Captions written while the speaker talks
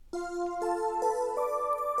Hello,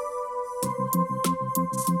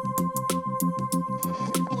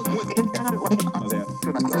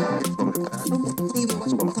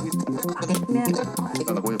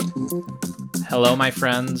 my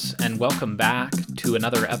friends, and welcome back to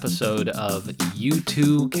another episode of You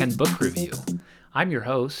Too Can Book Review. I'm your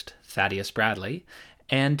host, Thaddeus Bradley,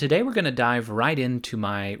 and today we're going to dive right into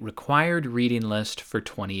my required reading list for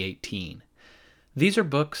 2018. These are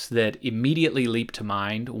books that immediately leap to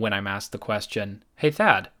mind when I'm asked the question, "Hey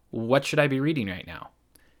Thad, what should I be reading right now?"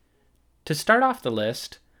 To start off the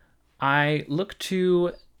list, I look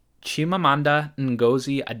to Chimamanda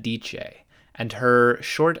Ngozi Adichie and her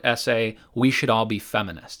short essay, "We Should All Be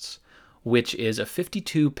Feminists," which is a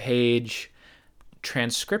 52-page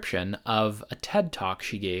transcription of a TED Talk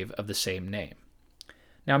she gave of the same name.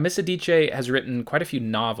 Now, Miss Adichie has written quite a few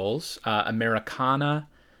novels, Americana,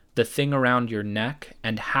 The Thing Around Your Neck,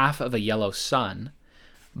 and Half of a Yellow Sun.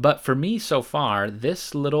 But for me so far,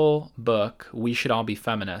 this little book, We Should All Be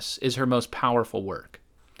Feminists, is her most powerful work.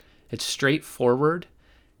 It's straightforward,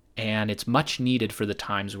 and it's much needed for the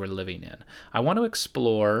times we're living in. I want to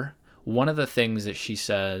explore one of the things that she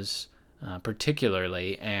says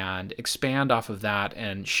particularly and expand off of that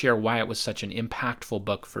and share why it was such an impactful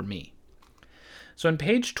book for me. So on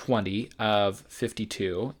page 20 of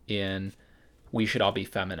 52 in We Should All Be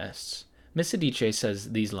Feminists, Miss Adichie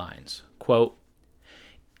says these lines, quote,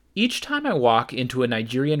 "Each time I walk into a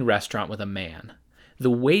Nigerian restaurant with a man, the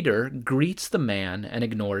waiter greets the man and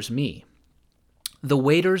ignores me. The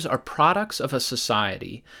waiters are products of a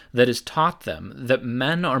society that has taught them that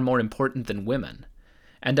men are more important than women,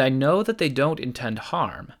 and I know that they don't intend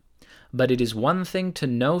harm, but it is one thing to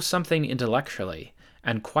know something intellectually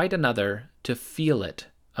and quite another to feel it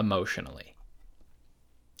emotionally."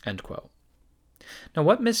 End quote. Now,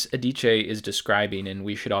 what Miss Adichie is describing in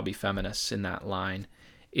We Should All Be Feminists in that line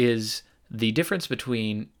is the difference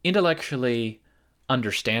between intellectually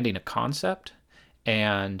understanding a concept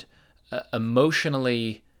and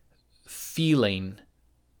emotionally feeling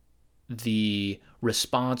the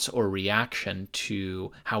response or reaction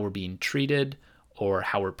to how we're being treated or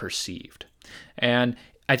how we're perceived. And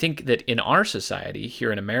I think that in our society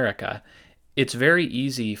here in America, it's very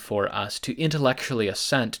easy for us to intellectually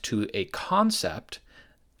assent to a concept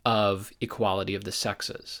of equality of the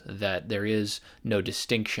sexes, that there is no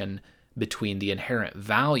distinction between the inherent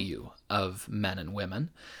value of men and women.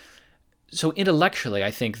 So intellectually,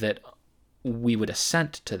 I think that we would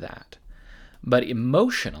assent to that. But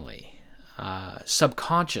emotionally,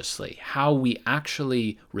 subconsciously, how we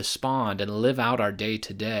actually respond and live out our day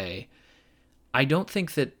to day, I don't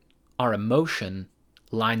think that our emotion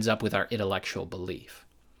lines up with our intellectual belief.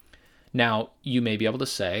 Now, you may be able to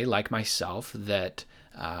say, like myself, that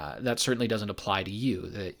that certainly doesn't apply to you,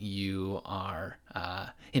 that you are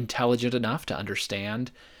intelligent enough to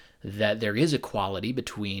understand that there is equality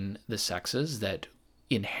between the sexes, that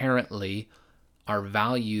inherently our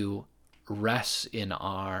value rests in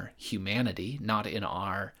our humanity, not in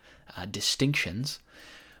our distinctions.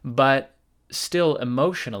 But still,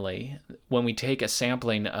 emotionally, when we take a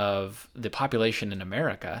sampling of the population in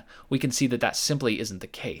America, we can see that that simply isn't the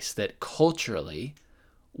case, that culturally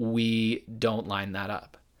we don't line that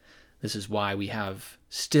up. This is why we have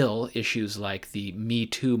still issues like the Me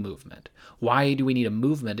Too movement. Why do we need a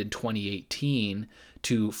movement in 2018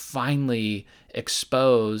 to finally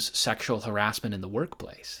expose sexual harassment in the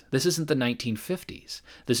workplace? This isn't the 1950s.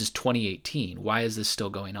 This is 2018. Why is this still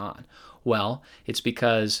going on? Well, it's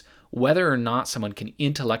because whether or not someone can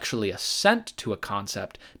intellectually assent to a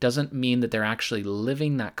concept doesn't mean that they're actually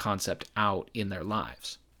living that concept out in their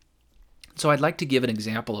lives. So I'd like to give an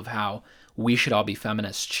example of how We Should All Be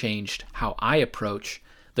Feminists changed how I approach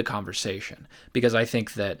the conversation, because I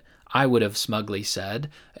think that I would have smugly said,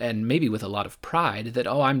 and maybe with a lot of pride, that,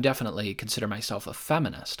 I'm definitely consider myself a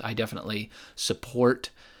feminist. I definitely support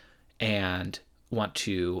and want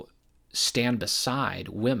to stand beside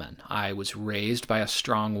women. I was raised by a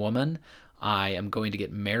strong woman. I am going to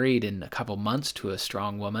get married in a couple months to a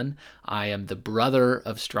strong woman. I am the brother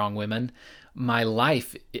of strong women. My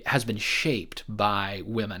life has been shaped by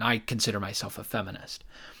women. I consider myself a feminist.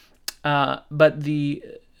 But the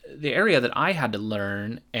area that I had to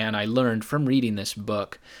learn, and I learned from reading this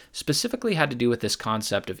book, specifically had to do with this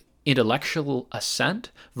concept of intellectual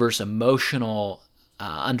assent versus emotional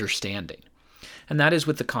understanding. And that is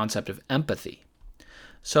with the concept of empathy.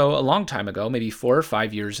 So a long time ago, maybe 4 or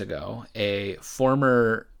 5 years ago, a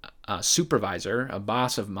former supervisor, a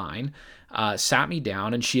boss of mine, sat me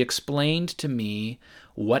down and she explained to me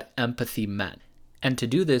what empathy meant. And to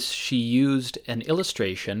do this, she used an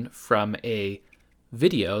illustration from a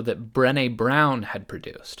video that Brené Brown had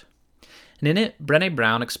produced. And in it, Brené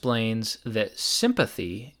Brown explains that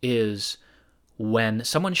sympathy is when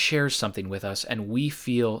someone shares something with us and we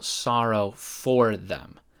feel sorrow for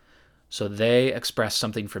them. So they express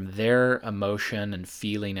something from their emotion and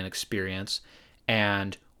feeling and experience,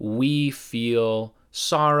 and we feel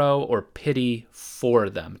sorrow or pity for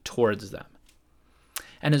them, towards them.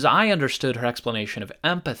 And as I understood her explanation of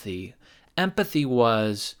empathy, empathy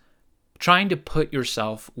was trying to put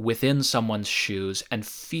yourself within someone's shoes and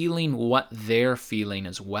feeling what they're feeling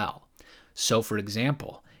as well. So, for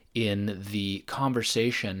example, in the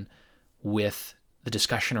conversation with the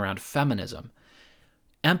discussion around feminism,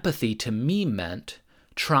 empathy to me meant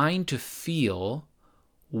trying to feel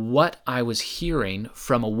what I was hearing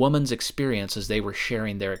from a woman's experience as they were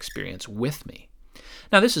sharing their experience with me.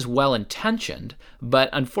 Now, this is well-intentioned, but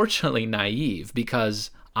unfortunately naive,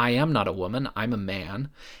 because I am not a woman, I'm a man,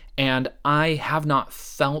 and I have not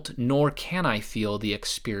felt nor can I feel the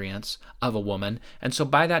experience of a woman, and so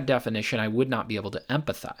by that definition, I would not be able to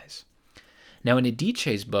empathize. Now, in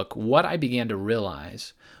Adichie's book, what I began to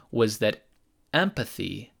realize was that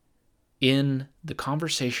empathy in the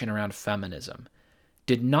conversation around feminism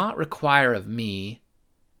did not require of me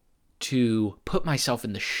to put myself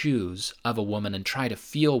in the shoes of a woman and try to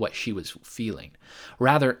feel what she was feeling.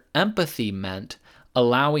 Rather, empathy meant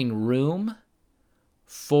allowing room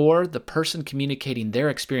for the person communicating their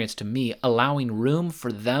experience to me, allowing room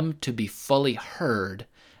for them to be fully heard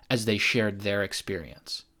as they shared their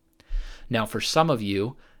experience. Now, for some of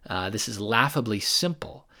you, this is laughably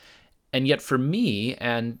simple, and yet for me,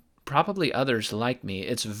 and probably others like me,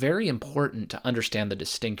 it's very important to understand the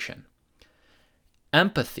distinction.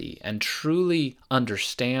 Empathy and truly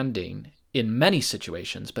understanding in many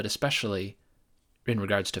situations, but especially in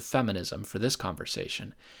regards to feminism for this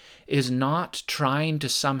conversation, is not trying to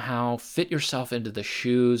somehow fit yourself into the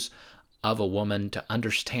shoes of a woman to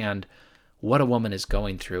understand what a woman is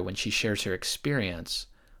going through when she shares her experience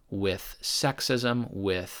with sexism,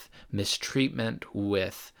 with mistreatment,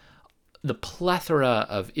 with the plethora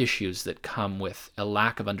of issues that come with a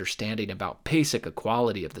lack of understanding about basic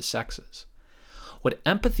equality of the sexes. What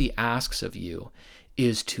empathy asks of you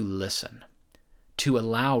is to listen, to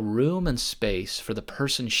allow room and space for the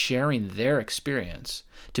person sharing their experience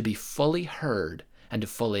to be fully heard and to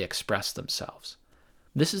fully express themselves.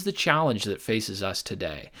 This is the challenge that faces us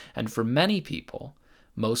today. And for many people,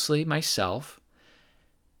 mostly myself,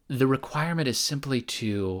 the requirement is simply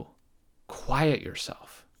to quiet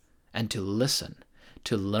yourself and to listen,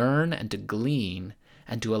 to learn and to glean,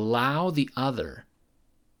 and to allow the other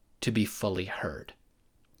to be fully heard.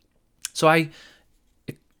 So I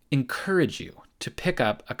encourage you to pick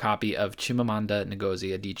up a copy of Chimamanda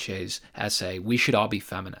Ngozi Adichie's essay, We Should All Be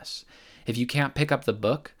Feminists. If you can't pick up the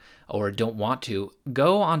book or don't want to,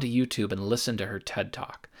 go onto YouTube and listen to her TED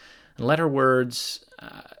Talk and let her words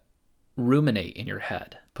ruminate in your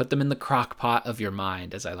head. Put them in the crock pot of your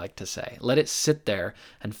mind, as I like to say. Let it sit there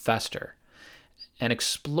and fester and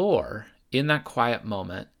explore in that quiet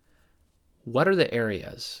moment, what are the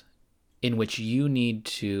areas in which you need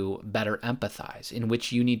to better empathize, in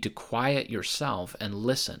which you need to quiet yourself and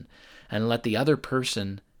listen and let the other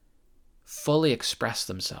person fully express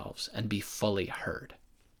themselves and be fully heard.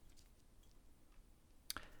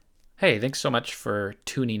 Hey, thanks so much for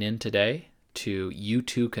tuning in today to You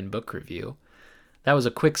Too Can Book Review. That was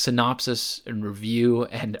a quick synopsis and review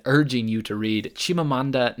and urging you to read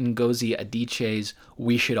Chimamanda Ngozi Adichie's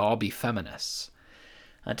We Should All Be Feminists.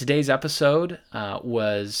 Today's episode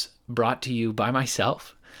was brought to you by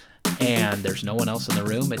myself, and there's no one else in the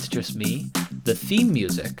room, it's just me. The theme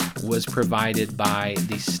music was provided by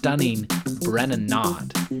the stunning Brennan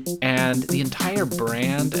Knott, and the entire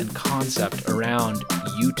brand and concept around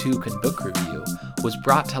You Too Can Book Review was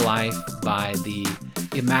brought to life by the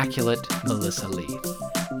immaculate Melissa Lee.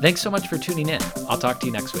 Thanks so much for tuning in. I'll talk to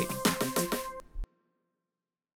you next week.